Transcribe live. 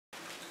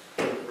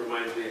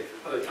reminds me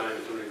of other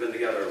times when we've been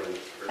together when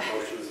her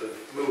emotions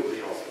have moved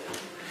me also.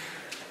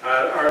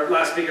 Our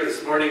last speaker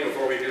this morning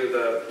before we do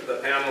the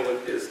panel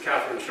is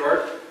Catherine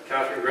Short.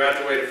 Catherine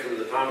graduated from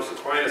the Thomas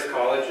Aquinas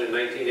College in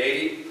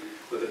 1980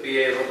 with a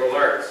BA in Liberal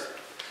Arts.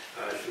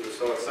 She was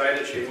so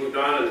excited she moved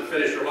on and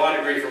finished her law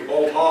degree from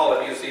Bolt Hall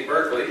at UC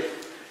Berkeley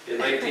in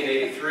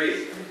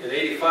 1983. In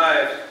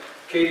 '85,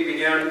 Katie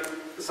began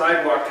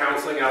sidewalk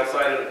counseling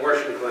outside an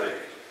abortion clinic.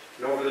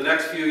 And over the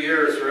next few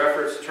years, her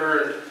efforts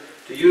turned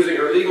to using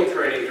her legal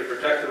training to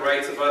protect the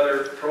rights of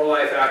other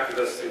pro-life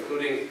activists,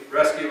 including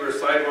rescuers,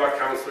 sidewalk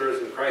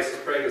counselors, and crisis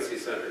pregnancy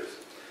centers.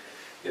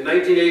 In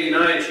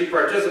 1989, she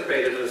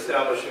participated in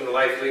establishing the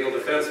Life Legal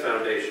Defense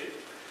Foundation.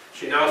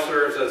 She now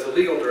serves as the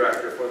legal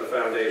director for the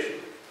foundation.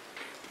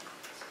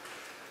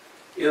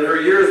 In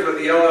her years with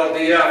the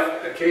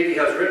LLDF, Katie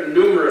has written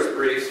numerous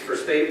briefs for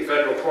state and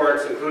federal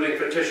courts, including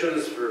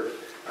petitions for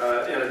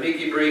an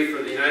amici brief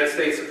for the United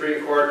States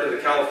Supreme Court and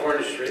the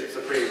California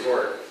Supreme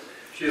Court.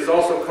 She has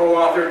also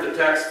co-authored the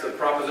text of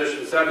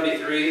Proposition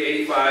 73,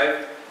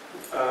 85,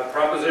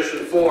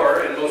 Proposition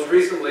 4, and most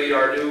recently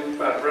our new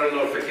parental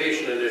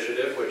notification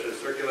initiative, which is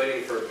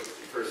circulating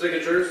for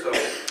signatures. So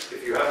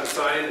if you haven't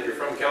signed and you're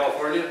from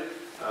California,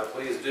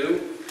 please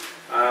do.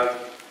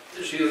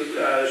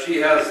 She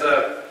has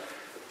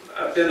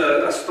been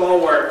a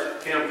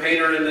stalwart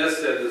campaigner in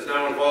this and is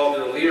now involved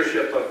in the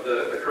leadership of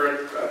the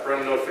current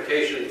parental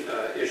notification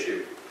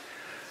issue.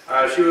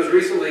 She was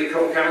recently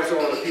co-counsel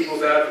on the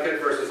People's Advocate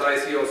versus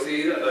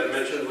ICOC that I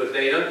mentioned with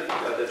Dana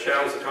that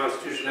challenged the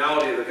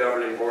constitutionality of the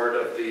governing board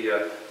of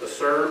the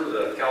CIRM,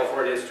 the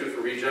California Institute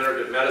for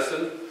Regenerative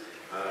Medicine.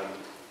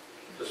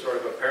 Just sort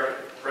of a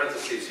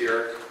parentheses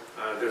here.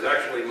 There's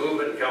actually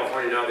movement in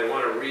California now. They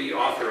want to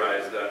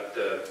reauthorize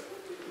that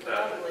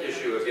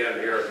issue again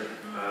here.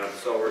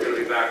 So we're going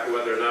to be back to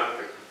whether or not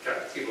the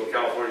people of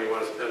California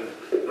want to spend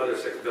another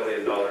 $6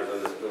 billion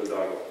on this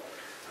boondoggle,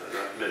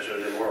 not to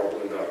mention an immoral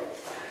boondoggle.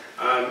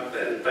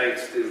 And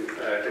thanks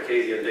to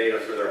Katie and Dana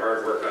for their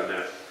hard work on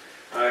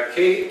that.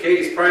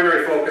 Katie's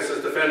primary focus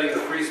is defending the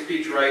free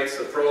speech rights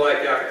of pro-life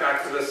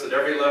activists at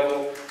every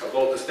level of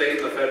both the state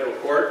and the federal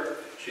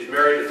court. She's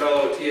married to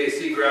fellow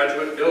TAC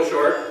graduate Bill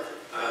Short.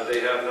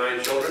 They have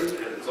 9 children,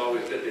 and it's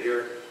always good to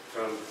hear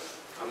from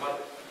a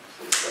mother.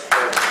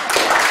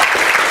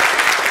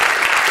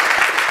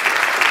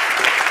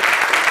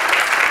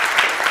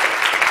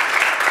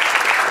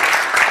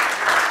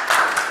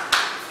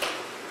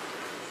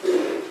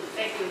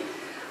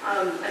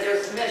 There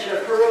was a mention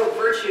of heroic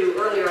virtue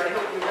earlier. I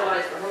hope you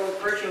realize the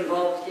heroic virtue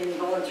involved in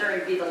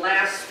volunteering to be the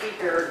last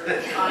speaker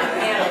on a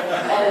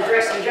panel, all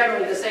addressing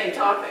generally the same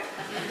topic.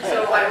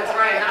 So I will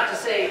try not to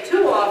say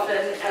too often,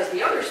 as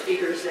the other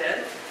speaker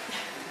said.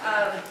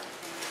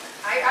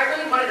 I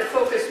really wanted to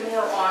focus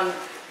more on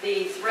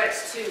the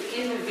threats to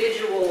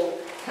individual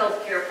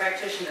healthcare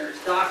practitioners,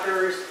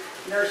 doctors,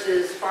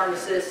 nurses,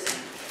 pharmacists,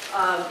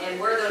 and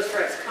where those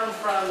threats come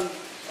from,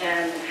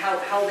 and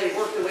how they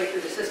work their way through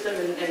the system,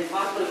 and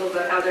possibly a little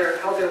bit how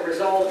they're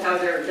resolved, how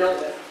they're dealt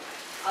with.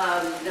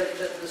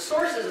 The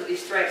sources of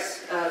these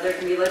threats, there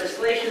can be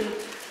legislation,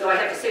 though I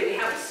have to say we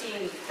haven't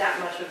seen that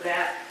much of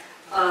that.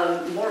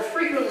 More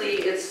frequently,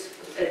 it's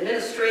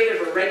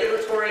administrative or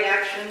regulatory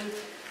action,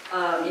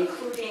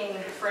 including,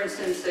 for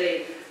instance,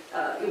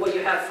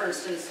 you have, for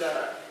instance,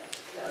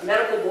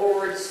 medical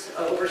boards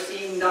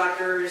overseeing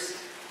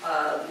doctors,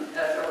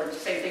 or the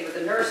same thing with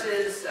the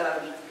nurses.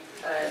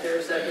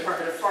 There's a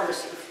Department of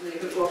Pharmacy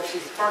who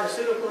oversees the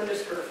pharmaceutical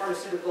industry, or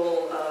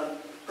pharmaceutical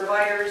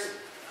providers,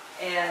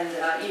 and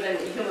even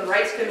human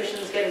rights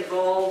commissions get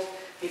involved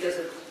because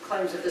of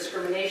claims of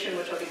discrimination,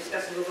 which I'll be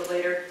discussing a little bit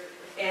later.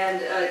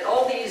 And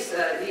all these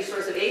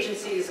sorts of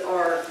agencies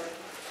are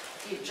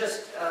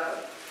just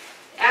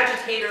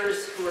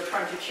agitators who are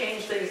trying to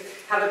change things,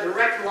 have a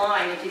direct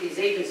line into these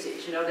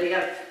agencies. You know, they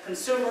have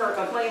consumer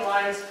complaint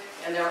lines,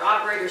 and there are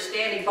operators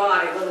standing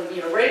by,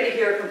 ready to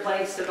hear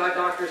complaints about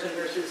doctors and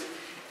nurses.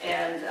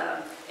 And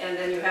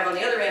then you have on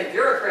the other end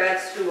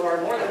bureaucrats who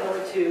are more than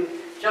willing to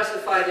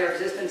justify their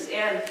existence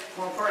and,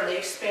 more importantly,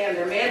 expand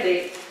their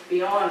mandate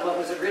beyond what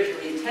was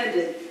originally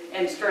intended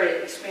and start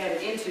to expand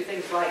it into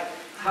things like,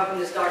 how come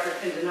this doctor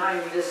can deny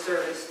me this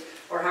service,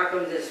 or how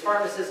come this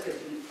pharmacist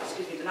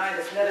can, deny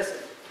this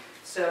medicine.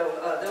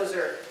 So those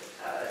are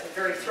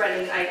very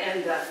threatening.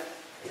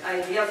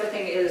 The other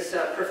thing is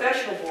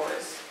professional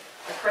boards,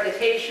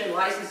 accreditation,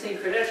 licensing,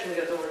 credentialing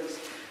authorities.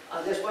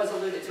 This was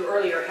alluded to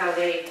earlier, how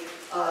there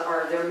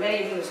are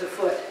many moves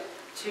afoot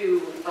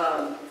to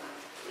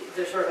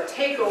there's sort of a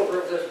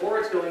takeover of those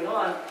boards going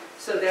on,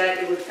 so that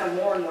it would become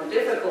more and more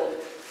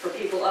difficult for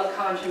people of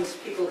conscience,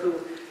 people who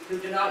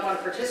do not want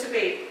to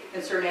participate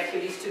in certain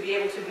activities, to be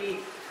able to be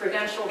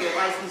credentialed or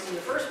licensed in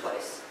the first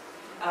place.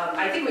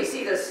 I think we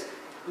see this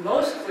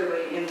most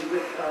clearly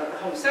with the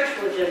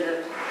homosexual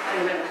agenda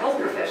and the mental health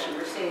profession.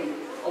 We're seeing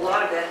a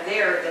lot of that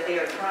there, that they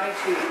are trying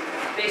to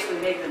basically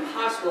make it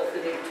impossible for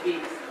them to be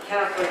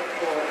Catholic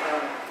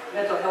or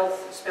mental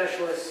health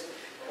specialists,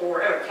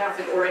 or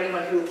Catholic, or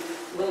anyone who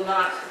will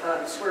not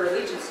swear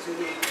allegiance to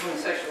the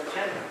homosexual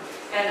agenda.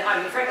 And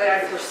I mean, frankly,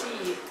 I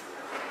foresee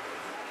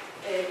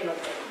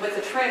with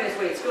the trend this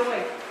way it's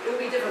going, it would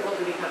be difficult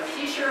to become a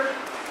teacher,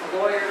 a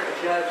lawyer,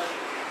 a judge,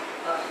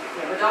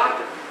 a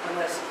doctor,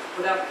 unless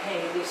without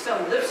paying at least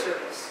some lip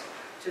service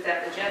to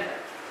that agenda.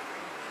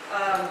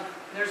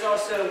 There's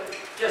also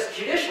just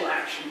judicial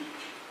action,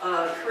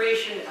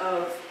 creation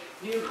of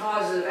new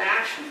causes of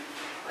action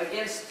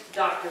against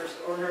doctors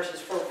or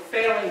nurses for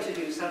failing to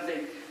do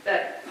something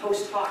that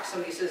post hoc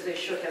somebody says they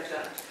should have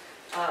done.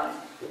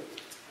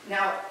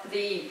 Now,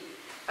 the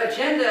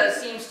agenda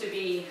seems to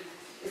be,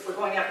 if we're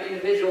going after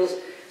individuals,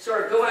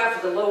 sort of go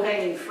after the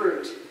low-hanging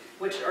fruit,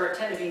 which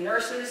tend to be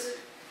nurses,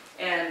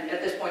 and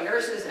at this point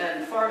nurses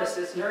and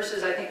pharmacists.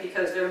 Nurses, I think,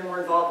 because they're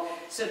more involved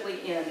simply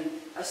in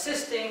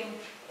assisting,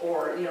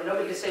 or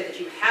nobody can say that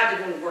you had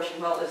to do an abortion.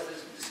 Well, as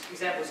this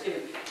example was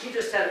given, you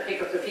just had to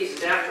pick up the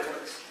pieces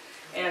afterwards.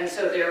 And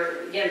so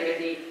they're, again,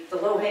 the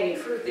low-hanging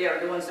fruit there,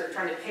 the ones that are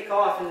trying to pick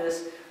off in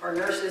this are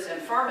nurses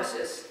and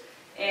pharmacists.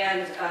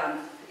 And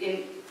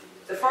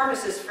the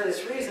pharmacists, for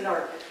this reason,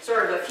 are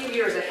sort of a few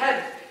years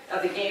ahead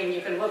of the game.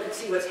 You can look and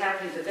see what's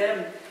happening to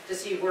them to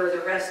see where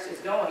the rest is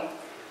going.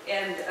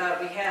 And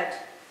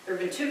there have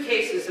been two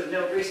cases of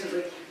note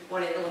recently,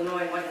 one in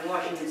Illinois and one in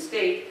Washington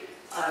State.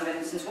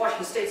 And since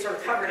Washington State sort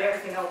of covered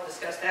everything, I'll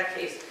discuss that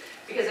case,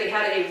 because they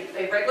had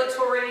a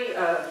regulatory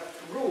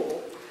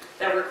rule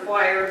that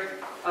required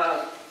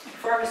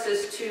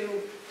pharmacists to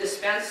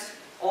dispense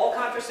all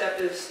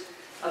contraceptives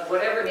of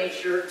whatever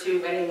nature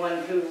to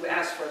anyone who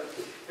asked for it.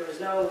 There was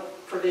no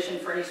provision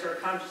for any sort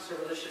of conscious or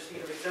religious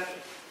view of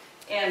exemption.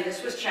 And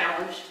this was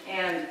challenged,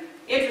 and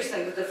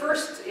interesting,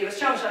 it was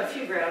challenged on a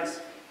few grounds,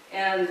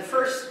 and the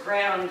first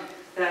ground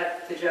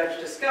that the judge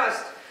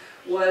discussed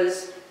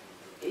was,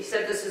 he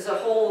said this is a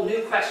whole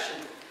new question,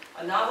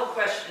 a novel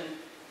question,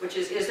 which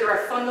is there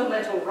a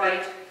fundamental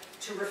right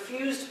to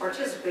refuse to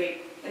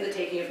participate in the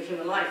taking of a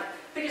human life?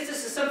 Because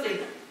this is something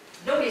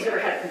nobody's ever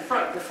had to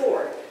confront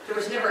before. There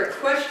was never a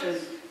question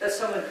that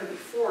someone could be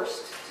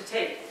forced to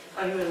take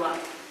a human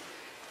life.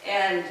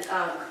 And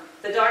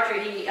the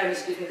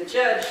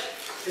judge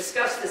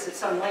discussed this at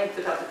some length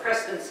about the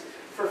precedents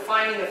for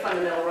finding a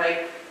fundamental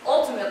right,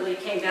 ultimately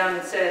came down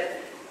and said,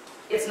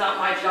 it's not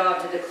my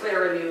job to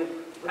declare a new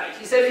right.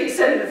 He said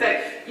in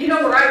effect, you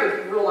know where I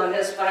would rule on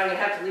this, but I'm going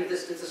to have to leave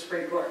this to the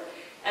Supreme Court.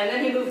 And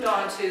then he moved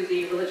on to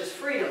the religious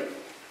freedom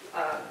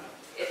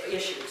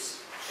issues.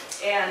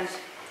 And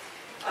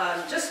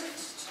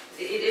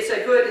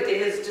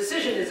his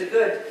decision is a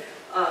good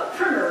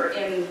primer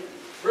in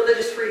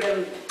religious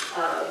freedom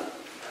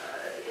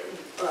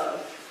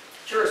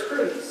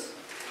jurisprudence,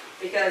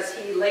 because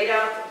he laid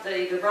out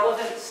the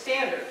relevant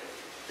standard.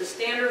 The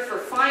standard for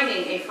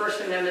finding a First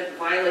Amendment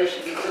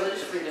violation of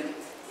religious freedom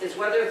is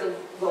whether the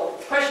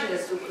question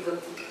is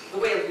the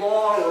way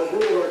law or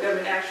rule or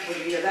government action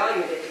would be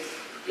evaluated.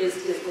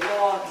 Is the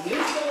law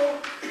neutral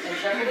and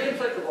generally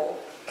applicable?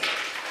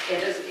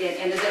 And does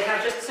it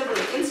have just simply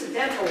an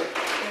incidental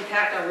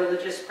impact on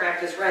religious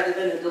practice rather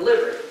than a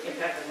deliberate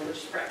impact on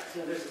religious practice?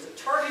 In other words, is it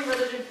targeting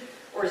religion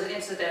or is it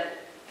incidental?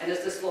 And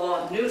is this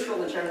law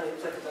neutral and generally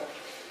applicable?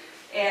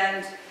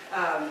 And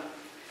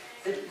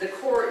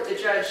the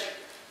judge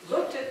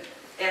looked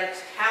at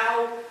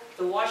how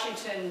the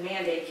Washington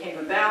mandate came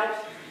about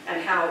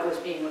and how it was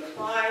being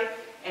applied,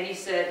 and he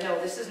said, no,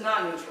 this is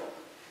not neutral.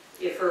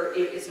 If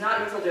it's not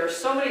neutral, there are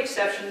so many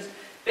exceptions.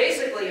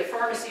 Basically, a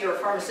pharmacy or a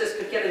pharmacist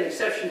could get an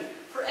exception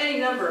for any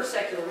number of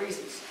secular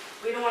reasons.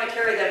 We don't want to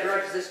carry that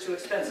drug because it's too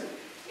expensive.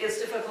 It's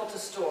difficult to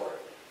store.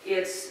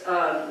 It's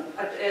a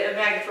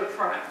magnet for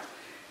crime.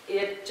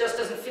 It just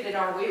doesn't fit in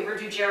our, we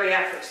do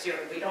geriatrics here.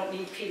 We don't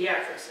need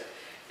pediatrics.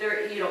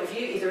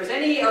 If there was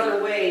any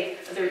other way,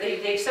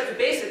 they accepted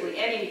basically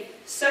any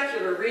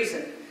secular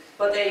reason,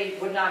 but they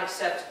would not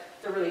accept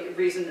the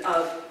reason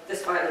of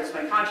this violates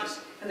my conscience.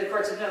 And the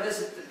court said, no,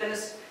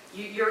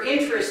 your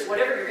interest,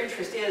 whatever your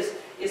interest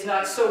is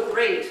not so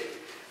great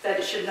that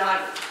it should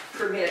not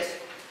permit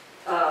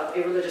a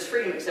religious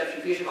freedom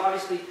exception, because you're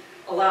obviously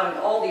allowing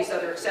all these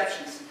other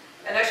exceptions.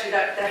 And actually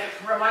that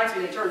reminds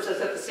me in terms of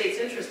that the state's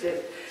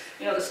interested.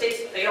 The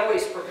states, they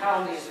always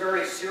propound these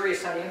very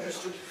serious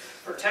interests to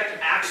protect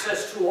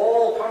access to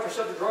all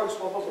contraceptive drugs,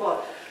 blah, blah,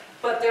 blah.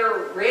 But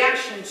their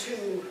reaction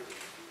to,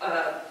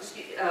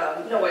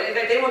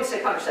 they won't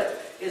say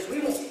contraceptive, is we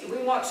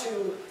want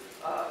to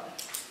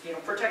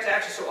protect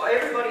access, so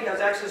everybody has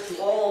access to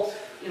all,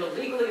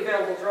 legally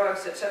available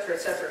drugs, et cetera,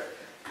 et cetera.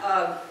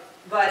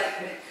 But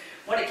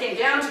when it came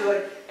down to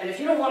it, and if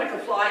you don't want to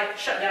comply,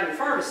 shut down your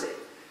pharmacy.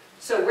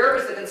 So where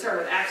was the concern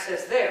with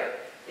access there?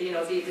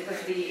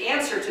 The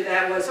answer to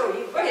that was, oh,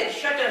 you go ahead and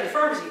shut down your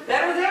pharmacy.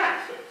 Better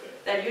that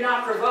than you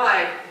not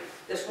provide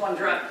this one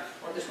drug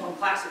or this one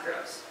class of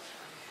drugs.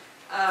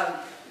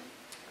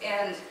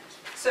 And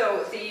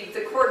so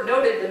the court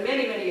noted the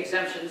many, many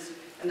exemptions,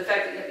 and the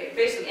fact that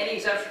basically any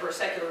exemption for a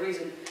secular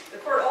reason. The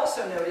court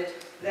also noted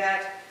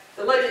that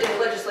in the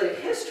legislative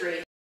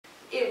history,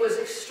 it was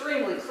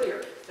extremely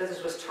clear that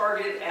this was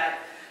targeted at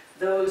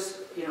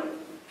those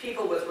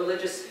people with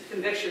religious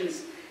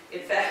convictions.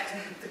 In fact,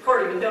 the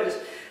court even noticed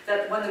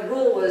that when the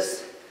rule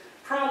was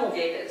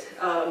promulgated,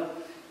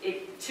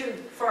 to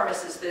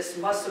pharmacists, this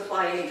must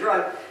supply any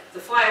drug. The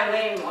file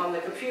name on the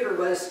computer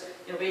was,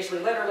 basically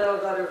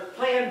letter,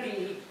 plan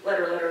B,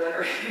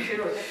 letter.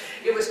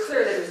 It was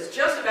clear that it was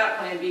just about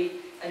plan B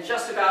and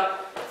just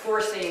about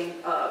forcing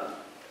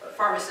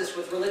pharmacists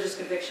with religious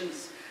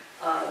convictions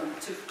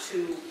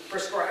to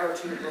prescribe or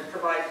to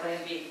provide plan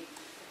B.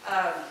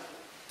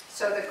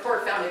 So the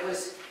court found it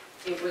was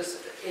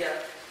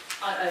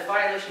a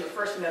violation of the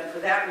First Amendment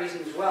for that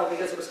reason as well,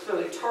 because it was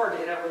clearly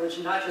targeted at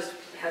religion, not just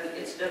had an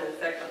incidental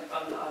effect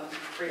on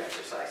free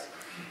exercise.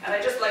 And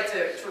I'd just like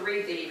to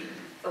read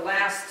the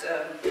last,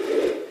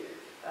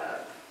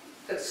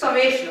 the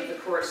summation of the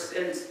course,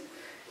 and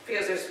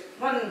because there's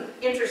one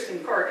interesting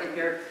part in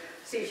here,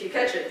 see if you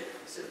catch it. It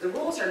says, the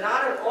rules are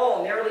not at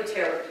all narrowly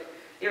tailored.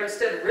 They are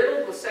instead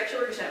riddled with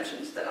secular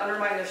exemptions that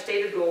undermine their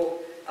stated goal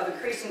of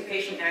increasing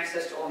patient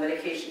access to all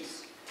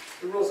medications.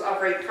 The rules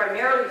operate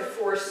primarily to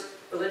force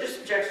religious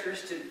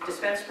objectors to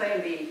dispense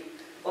Plan B,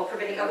 while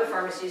permitting other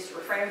pharmacies to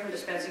refrain from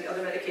dispensing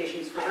other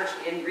medications for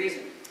virtually any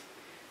reason.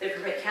 They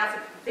permit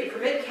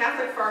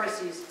Catholic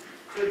pharmacies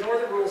to ignore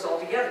the rules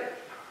altogether.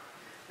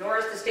 Nor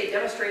has the state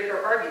demonstrated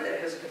or argued that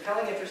it has a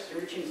compelling interest in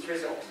reaching this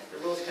result. The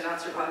rules cannot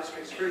survive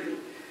strict scrutiny.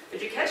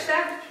 Did you catch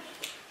that?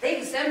 They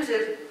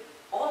exempted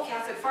all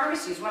Catholic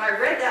pharmacies. When I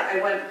read that,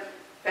 I went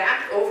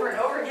back over and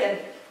over again.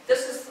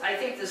 This is, I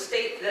think, the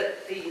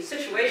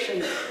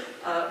situation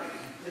that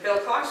Bill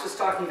Cox was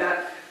talking about,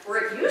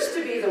 where it used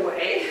to be the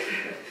way,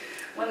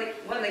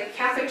 when the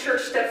Catholic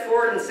Church stepped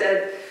forward and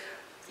said,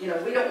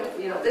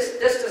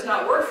 this does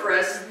not work for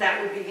us,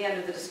 that would be the end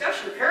of the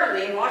discussion.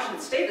 Apparently, in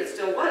Washington State, it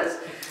still was.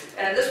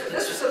 And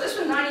this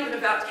was not even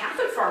about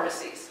Catholic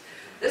pharmacies.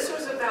 This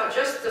was about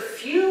just the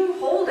few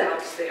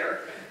holdouts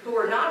there who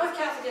were not with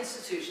Catholic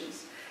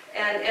institutions,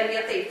 and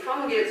yet they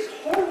promulgated this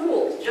whole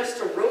rule just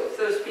to rope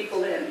those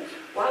people in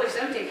while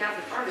exempting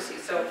Catholic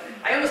pharmacies. So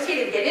I almost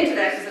hated to get into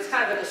that because it's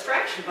kind of a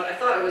distraction, but I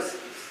thought it was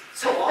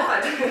so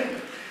odd.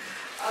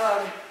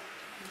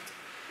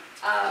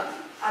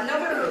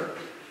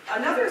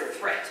 Another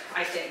threat,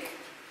 I think,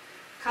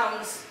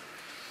 comes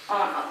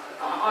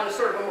on a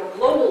sort of a more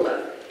global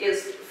level,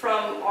 is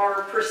from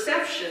our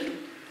perception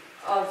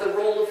of the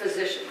role of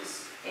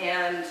physicians.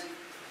 And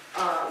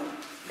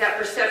that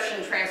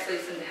perception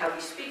translates into how we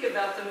speak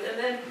about them, and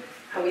then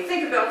how we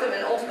think about them,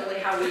 and ultimately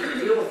how we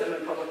deal with them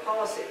in public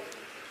policy.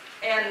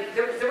 And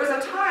there was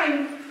a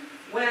time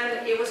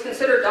when it was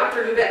considered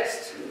doctor knew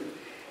best.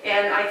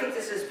 And I think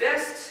this is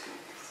best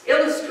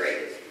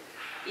illustrated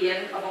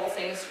in, of all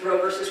things,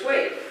 Roe versus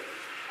Wade.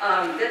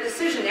 That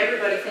decision,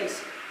 everybody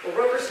thinks, well,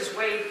 Roe versus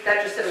Wade,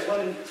 that just said a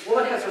woman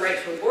has a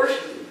right to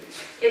abortion.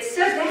 It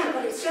said that,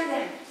 but it said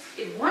that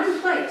in one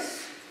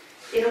place,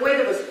 in a way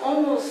that was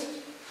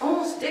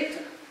almost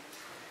dicta.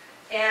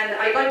 And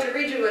I'd like to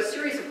read you a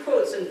series of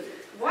quotes, and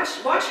watch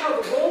how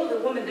the role of the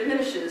woman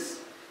diminishes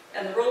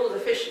and the role of the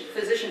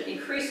physician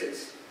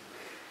increases.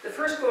 The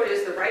first quote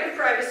is, the right of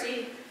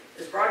privacy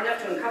is broad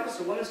enough to encompass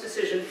a woman's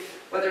decision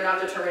whether or not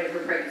to terminate her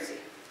pregnancy.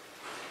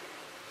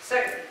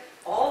 Second,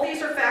 all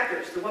these are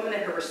factors the woman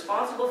and her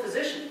responsible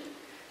physician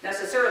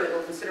necessarily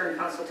will consider in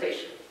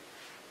consultation.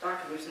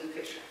 Doctor moves in the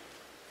picture.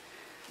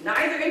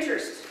 Neither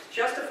interest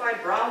justify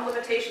broad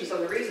limitations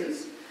on the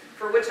reasons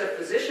for which a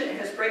physician and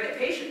his pregnant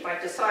patient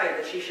might decide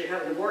that she should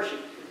have an abortion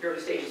in early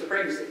stages of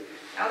pregnancy.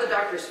 Now the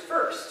doctor's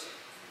first.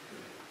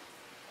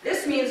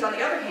 This means, on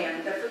the other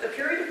hand, that for the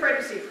period of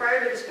pregnancy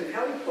prior to this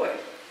compelling point,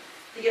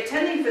 the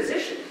attending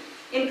physician,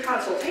 in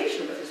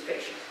consultation with his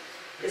patient,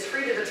 is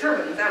free to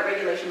determine, without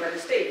regulation by the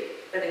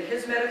state, that in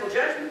his medical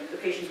judgment, the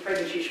patient's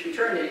pregnancy should be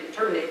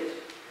terminated.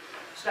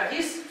 So now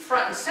he's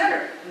front and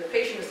center, and the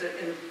patient is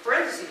in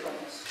parentheses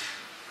almost.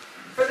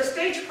 For the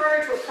stage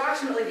prior to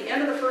approximately the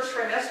end of the first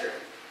trimester,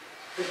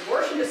 the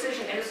abortion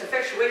decision and its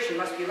effectuation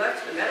must be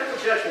left to the medical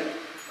judgment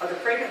of the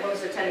pregnant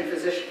woman's attending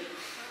physician.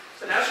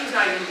 So now she's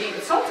not even being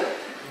consulted.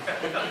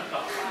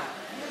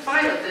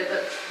 Finally,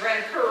 the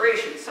grand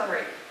peroration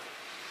summary.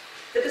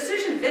 The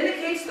decision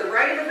vindicates the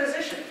right of the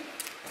physician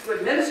to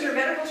administer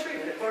medical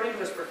treatment according to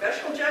his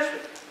professional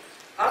judgment,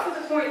 up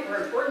to the point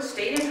where important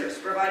state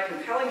interests provide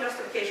compelling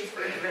justifications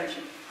for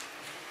intervention.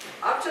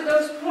 Up to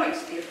those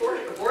points, the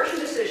abortion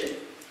decision,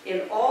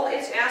 in all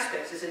its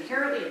aspects, is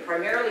inherently and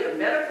primarily a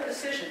medical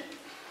decision,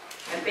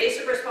 and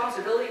basic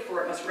responsibility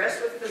for it must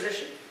rest with the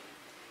physician.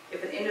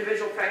 If an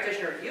individual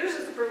practitioner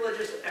abuses the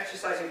privileges of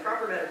exercising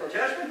proper medical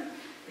judgment,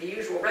 the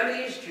usual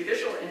remedies,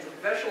 judicial and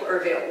professional, are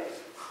available.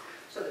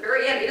 So at the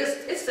very end,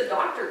 it's the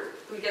doctor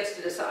who gets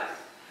to decide.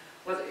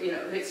 Whether,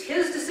 it's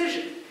his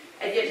decision.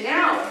 And yet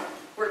now,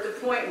 we're at the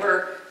point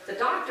where the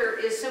doctor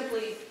is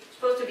simply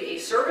supposed to be a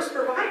service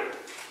provider.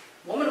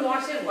 Woman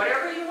walks in,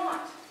 whatever you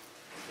want.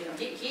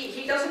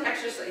 He doesn't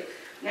exercise.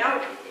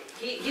 Now,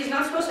 he's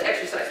not supposed to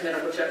exercise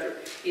medical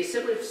judgment. He's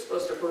simply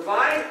supposed to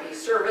provide a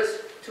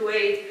service to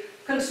a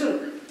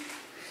consumer.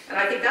 And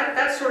I think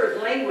that sort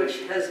of language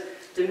has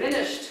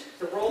diminished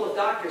the role of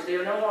doctors. They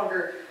are no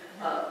longer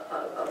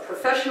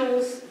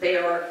professionals, they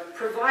are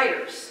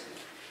providers.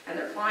 And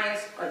their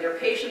clients, their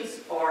patients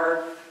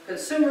are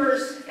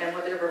consumers, and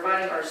what they're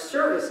providing are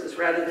services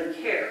rather than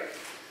care.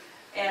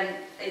 And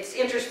it's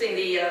interesting,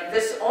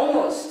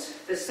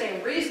 this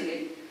same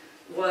reasoning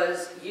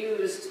was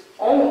used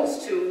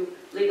almost to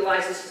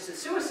legalize assisted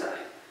suicide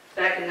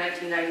back in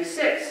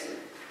 1996.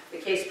 The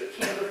case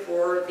came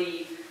before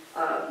the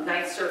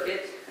Ninth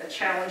Circuit, a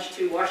challenge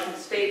to Washington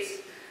State's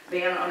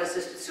ban on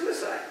assisted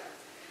suicide.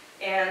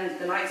 And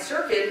the Ninth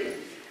Circuit,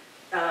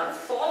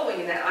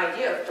 following that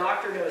idea of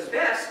doctor knows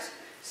best,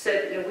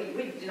 said,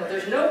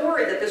 there's no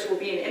worry that this will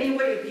be in any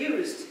way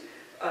abused.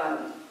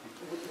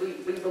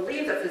 We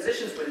believe that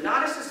physicians would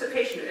not assist a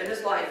patient to end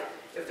his life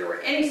if there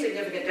were any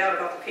significant doubt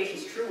about the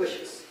patient's true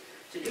wishes.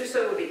 To do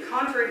so would be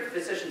contrary to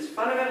physicians'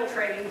 fundamental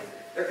training,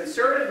 their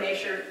conservative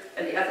nature,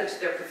 and the ethics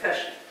of their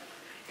profession.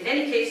 In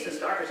any case, since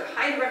doctors are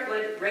highly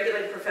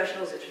regulated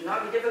professionals, it should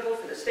not be difficult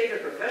for the state or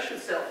profession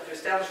itself to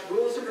establish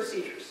rules and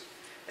procedures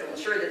that will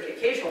ensure that the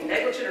occasional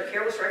negligent or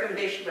careless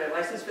recommendation by a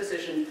licensed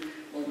physician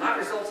will not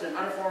result in an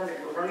uninformed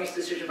or erroneous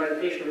decision by the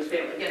patient or his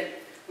family. Again,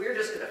 we're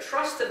just going to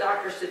trust the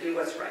doctors to do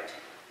what's right.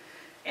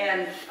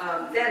 And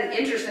then,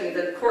 interestingly,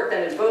 the court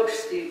then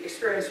invokes the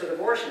experience with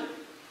abortion.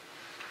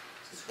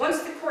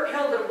 Once the court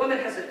held that a woman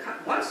has a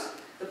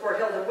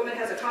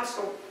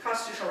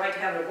constitutional right to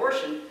have an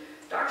abortion,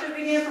 doctors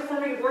began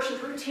performing abortions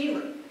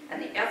routinely, and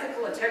the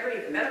ethical integrity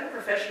of the medical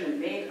profession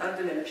remained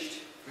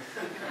undiminished.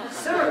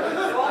 Similarly,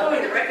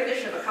 following the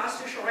recognition of a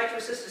constitutional right to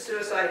assisted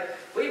suicide,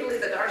 we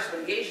believe that doctors will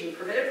engage in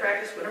permitted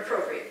practice when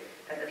appropriate,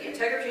 and that the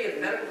integrity of the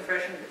medical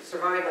profession will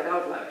survive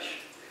without blemish.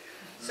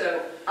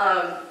 So,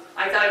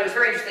 I thought it was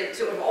very interesting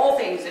to, of all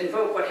things,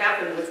 invoke what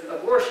happened with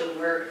abortion,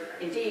 where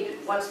indeed,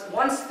 once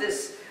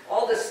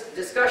all this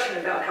discussion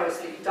about how it's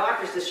the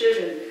doctor's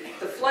decision,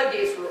 the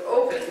floodgates were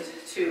opened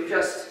to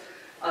just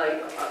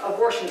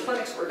abortion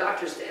clinics where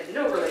doctors had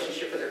no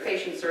relationship with their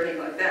patients or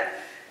anything like that,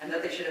 and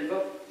that they should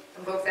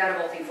invoke that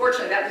of all things.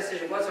 Fortunately, that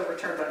decision was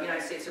overturned by the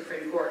United States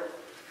Supreme Court.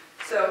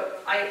 So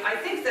I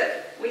think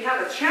that we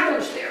have a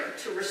challenge there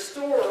to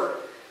restore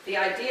the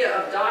idea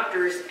of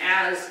doctors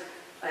as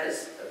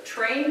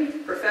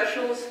trained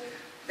professionals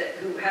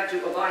who have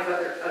to abide by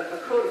a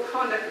code of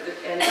conduct,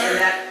 and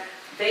that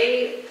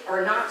they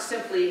are not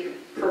simply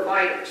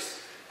providers.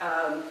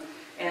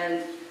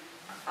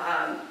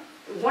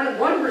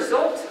 One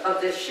result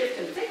of this shift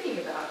in thinking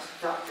about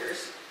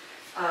doctors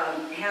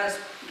has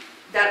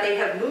that they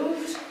have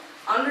moved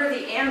under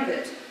the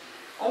ambit,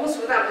 almost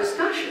without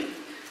discussion,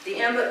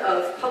 the ambit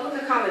of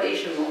public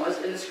accommodation laws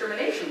and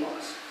discrimination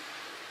laws.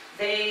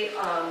 They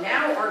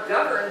now are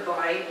governed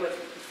by what,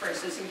 for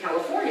instance, in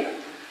California,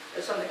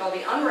 there's something called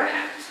the UNRRA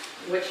Act,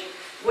 which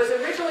was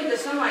originally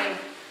designed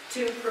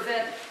to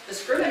prevent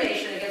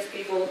discrimination against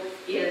people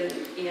in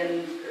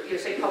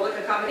say, public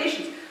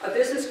accommodations. A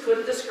business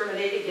couldn't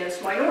discriminate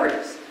against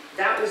minorities.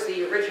 That was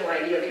the original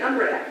idea of the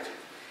UNRRA Act.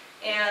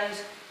 And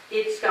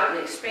it's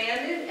gotten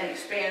expanded and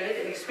expanded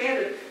and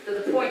expanded to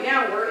the point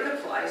now where it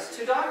applies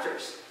to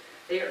doctors.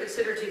 They are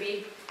considered to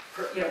be,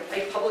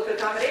 a public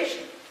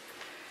accommodation.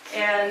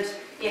 And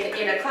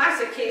in a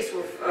classic case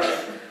with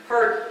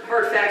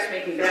hard facts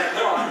making bad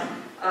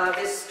law,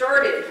 this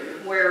started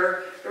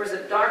where there was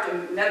a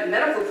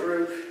medical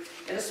group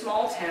in a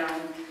small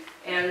town,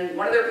 and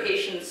one of their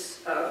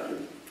patients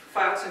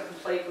filed some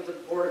complaint with the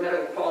Board of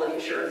Medical Quality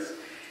Assurance,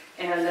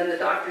 and then the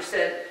doctor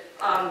said,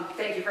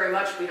 thank you very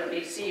much, we don't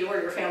need to see you or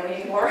your family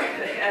anymore.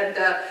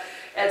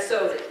 and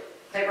so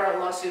they brought a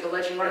lawsuit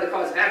alleging one of the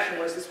causes of action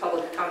was this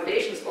public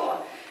accommodations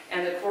law,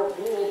 and the court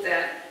ruled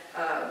that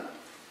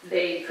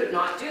they could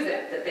not do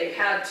that they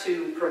had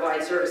to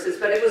provide services.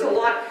 But it was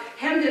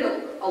hemmed in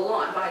a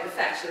lot by the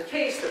facts of the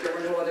case, that there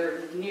were no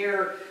other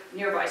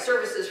nearby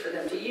services for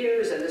them to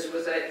use, and this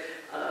was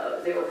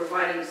they were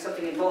providing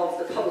something involved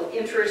with the public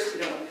interest,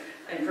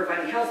 in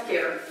providing health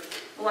care.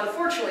 Well,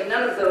 unfortunately,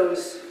 none of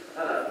those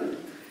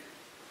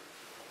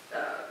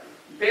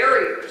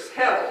barriers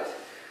held.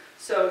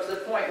 So to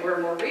the point where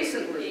more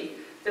recently,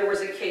 there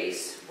was a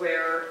case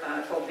where,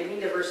 called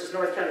Benita versus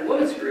North County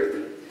Women's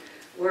Group,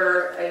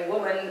 where an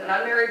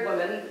unmarried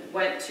woman,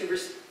 went to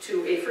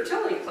a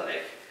fertility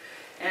clinic,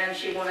 and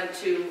she wanted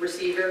to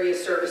receive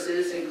various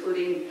services,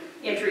 including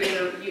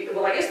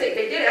well, I guess they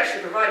did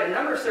actually provide a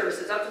number of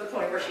services up to the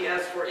point where she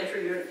asked for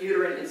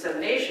intrauterine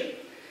insemination.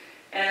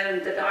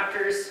 And the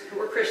doctors, who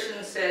were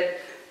Christians, said,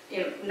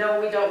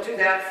 no, we don't do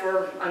that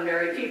for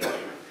unmarried people.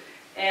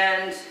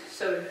 And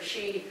so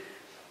she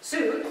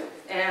sued,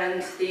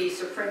 and the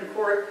Supreme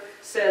Court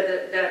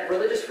said that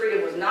religious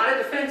freedom was not a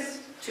defense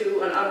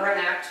to an UNRRA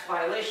Act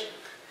violation.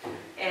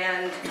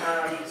 And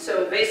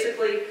so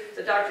basically,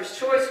 the doctor's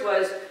choice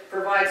was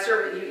provide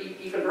service.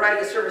 You can provide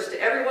the service to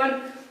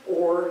everyone,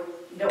 or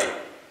no.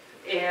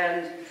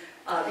 And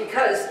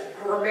because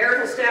her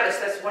marital status,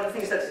 that's one of the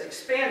things that's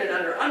expanded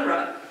under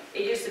UNRRA.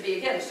 It used to be,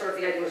 again, sort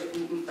of the idea was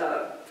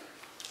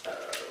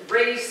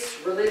race,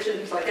 religion,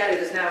 things like that. It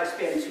is now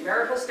expanded to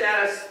marital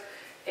status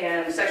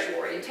and sexual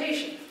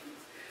orientation.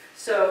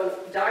 So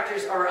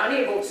doctors are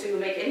unable to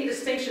make any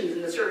distinctions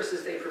in the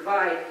services they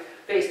provide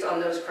based on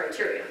those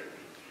criteria.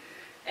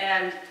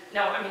 And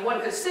now, I mean,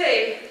 one could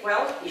say,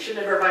 well, you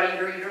shouldn't have provided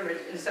intrauterine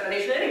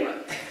insemination to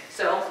anyone.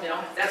 So,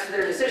 that's what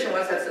their decision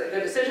was. That's a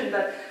good decision.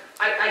 But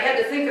I had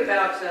to think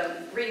about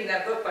reading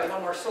that book by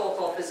one more soul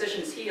called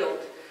Physicians Healed,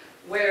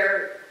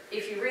 where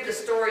if you read the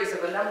stories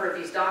of a number of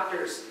these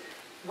doctors,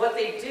 what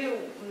they do,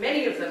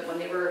 many of them, when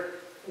they were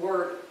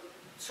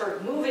sort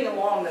of moving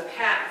along the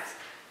path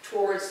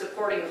towards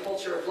supporting the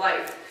culture of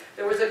life,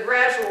 there was a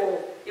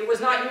gradual, it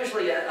was not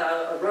usually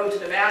a road to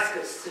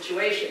Damascus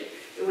situation.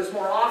 It was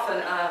more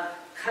often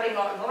cutting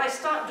off, well, I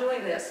stopped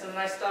doing this, and then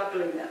I stopped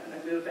doing that, and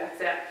I moved back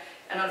that.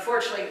 And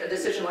unfortunately, a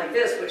decision like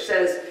this, which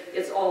says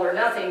it's all or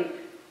nothing,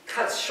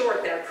 cuts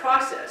short that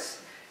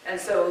process. And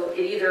so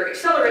it either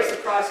accelerates the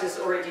process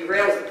or it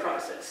derails the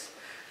process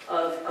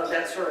of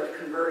that sort of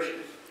conversion.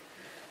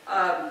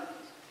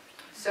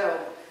 So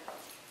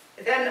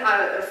then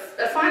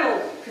a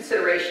final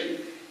consideration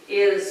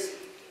is,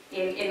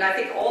 in I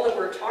think all that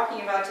we're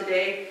talking about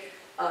today,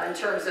 in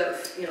terms of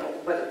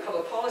whether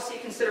public policy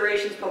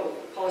considerations,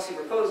 public policy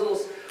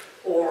proposals,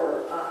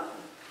 or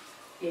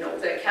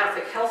the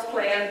Catholic health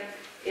plan,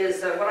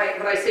 is what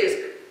I say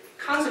is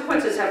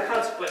consequences have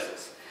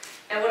consequences.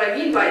 And what I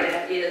mean by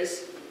that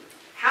is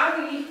how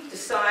we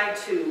decide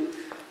to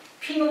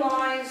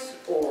penalize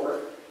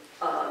or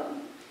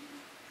on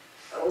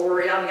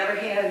the other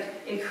hand,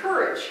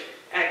 encourage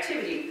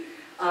activity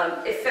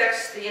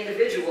affects the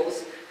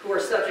individuals who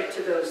are subject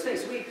to those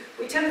things.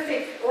 We tend to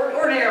think,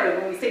 ordinarily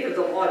when we think of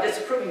the law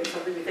disapproving of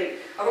something, we think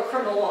of a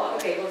criminal law.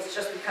 Okay, well, it's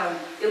just become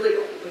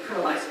illegal. We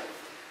criminalize it.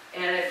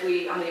 And if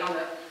we, on the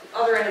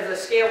other end of the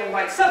scale, we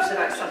might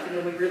subsidize something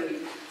that we really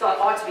thought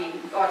ought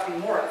to be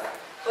more of.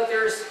 But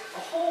there's a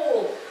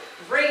whole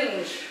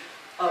range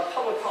of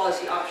public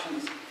policy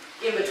options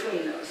in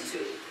between those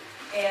two.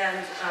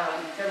 And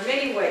there are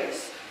many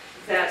ways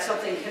that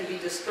something can be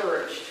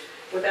discouraged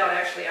without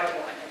actually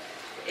outlining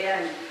it.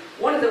 And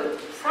one of the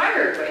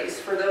primary ways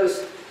for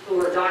those who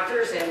are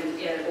doctors and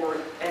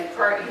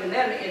even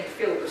then in the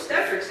field of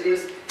obstetrics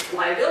is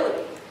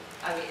liability.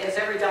 I mean, as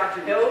every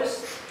doctor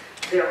knows,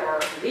 there are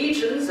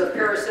legions of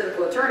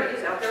parasitical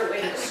attorneys out there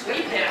waiting to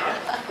sweep down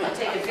and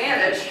take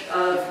advantage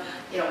of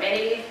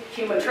any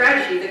human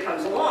tragedy that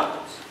comes along.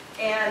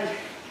 And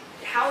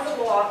how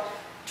the law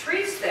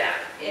treats that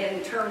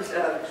in terms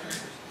of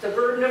the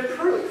burden of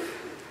proof,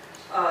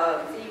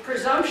 the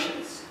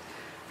presumptions,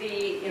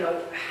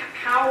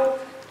 how,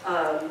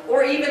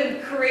 or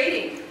even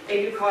creating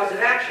a new cause of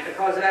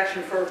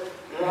action for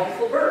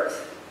wrongful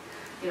birth.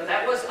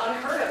 That was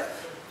unheard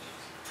of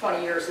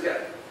 20 years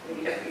ago,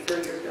 maybe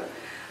 30 years ago.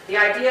 The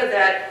idea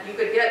that you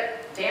could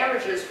get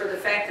damages for the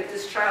fact that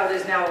this child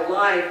is now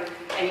alive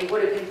and he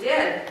would have been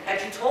dead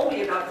had you told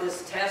me about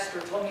this test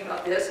or told me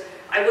about this,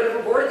 I would have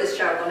aborted this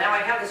child. Well, now I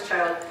have this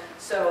child,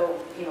 so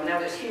now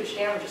there's huge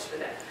damages for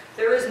that.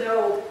 There is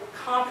no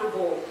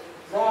comparable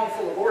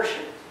wrongful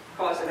abortion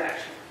cause of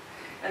action.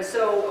 And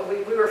so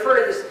we refer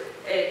to this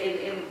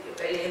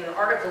in an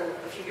article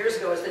a few years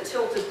ago as the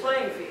tilted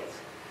playing field,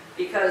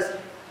 because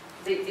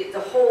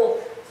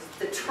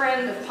the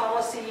trend of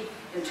policy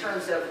in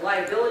terms of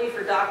liability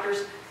for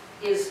doctors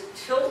is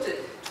tilted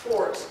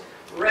towards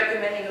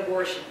recommending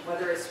abortion,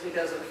 whether it's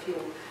because of a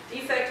fetal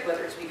defect,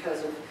 whether it's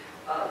because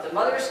of the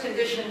mother's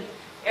condition.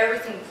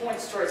 Everything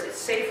points towards it's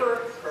safer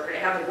for her to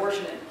have an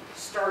abortion and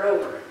start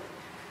over.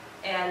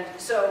 And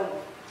so,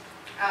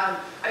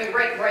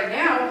 right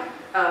now,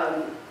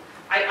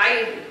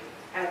 I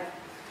have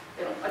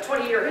a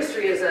 20-year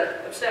history as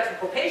an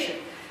obstetrical patient,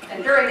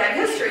 and during that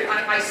history,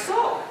 I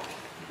saw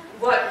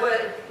what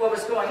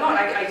was going on.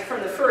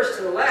 From the first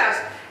to the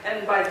last,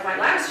 and by my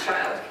last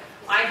child,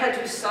 I had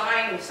to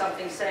sign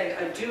something saying,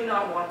 I do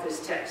not want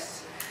this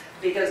test,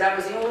 because that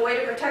was the only way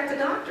to protect the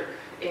doctor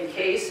in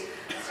case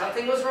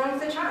something was wrong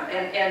with the child.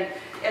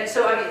 And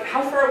so,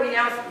 how far are we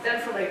now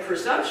then from a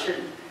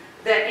presumption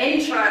that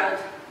any child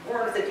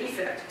born with a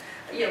defect,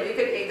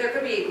 there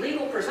could be a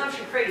legal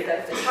presumption created that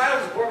if the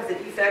child was born with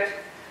a defect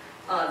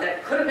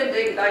that could have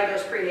been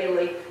diagnosed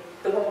prenatally,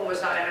 the woman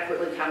was not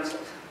adequately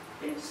counseled.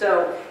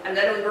 So, and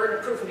then the burden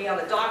of proof would be on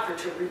the doctor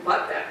to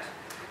rebut that.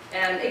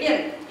 And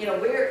again,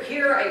 we're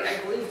here,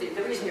 I believe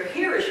the reason you're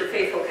here is you're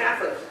faithful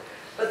Catholics.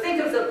 But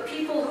think of the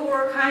people who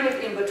are kind of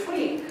in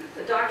between,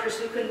 the doctors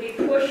who can be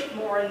pushed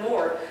more and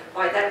more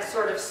by that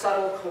sort of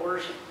subtle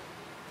coercion.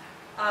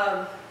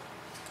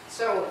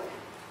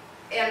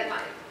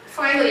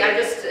 Finally, I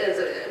just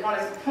want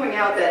to point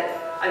out that,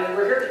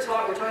 we're here to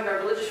talk, we're talking about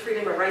religious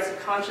freedom or rights of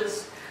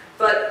conscience,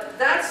 but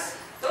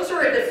those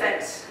are a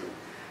defense.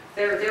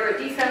 They're a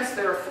defense,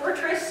 they're a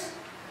fortress,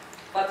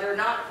 but they're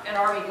not an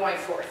army going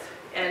forth.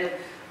 And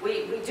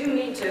we do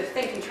need to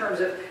think in terms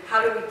of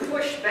how do we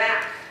push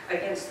back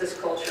against this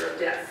culture of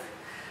death.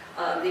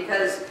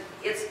 Because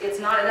it's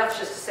not enough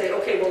just to say,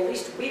 okay, well, at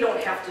least we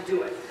don't have to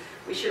do it.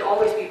 We should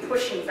always be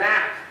pushing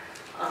back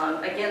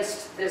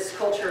against this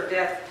culture of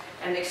death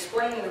and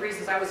explaining the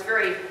reasons. I was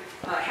very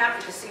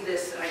happy to see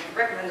this, and I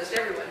recommend this to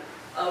everyone,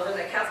 over in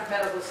the Catholic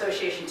Medical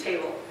Association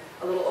table,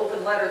 a little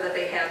open letter that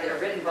they had there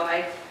written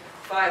by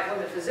 5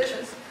 women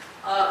physicians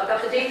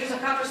about the dangers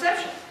of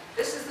contraception.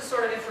 This is the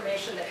sort of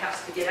information that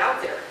has to get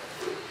out there.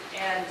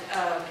 And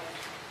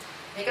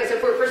because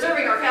if we're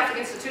preserving our Catholic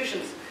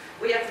institutions,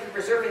 we have to be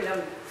preserving them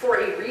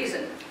for a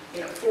reason,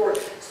 for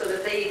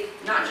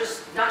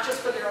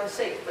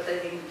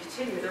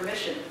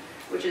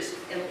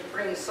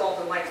bringing salt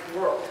and light to the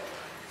world.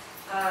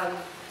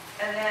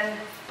 And then,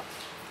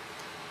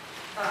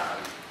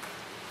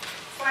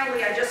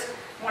 finally, I just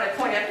want to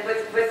point out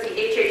with the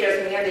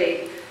HHS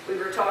mandate, we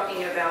were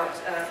talking about,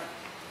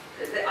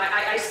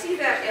 I see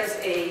that as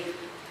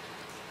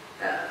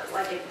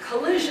like a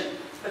collision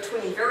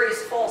between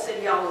various false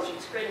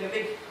ideologies, creating a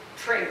big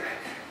train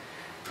wreck.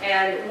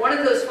 And one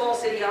of those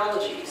false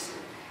ideologies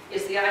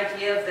is the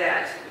idea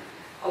that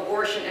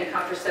abortion and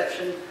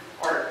contraception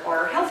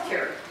are health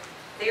care.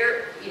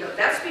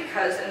 That's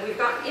because, and we've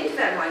gotten into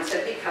that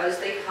mindset because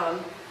they come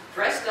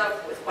dressed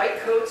up with white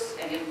coats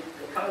and they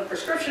come in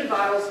prescription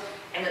bottles,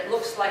 and it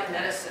looks like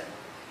medicine.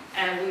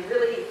 And we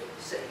really,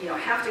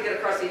 have to get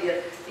across the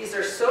idea these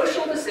are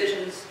social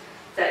decisions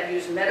that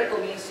use medical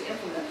means to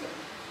implement them.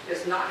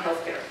 It's not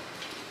health care.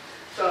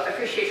 So I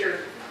appreciate your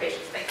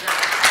patience. Thank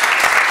you.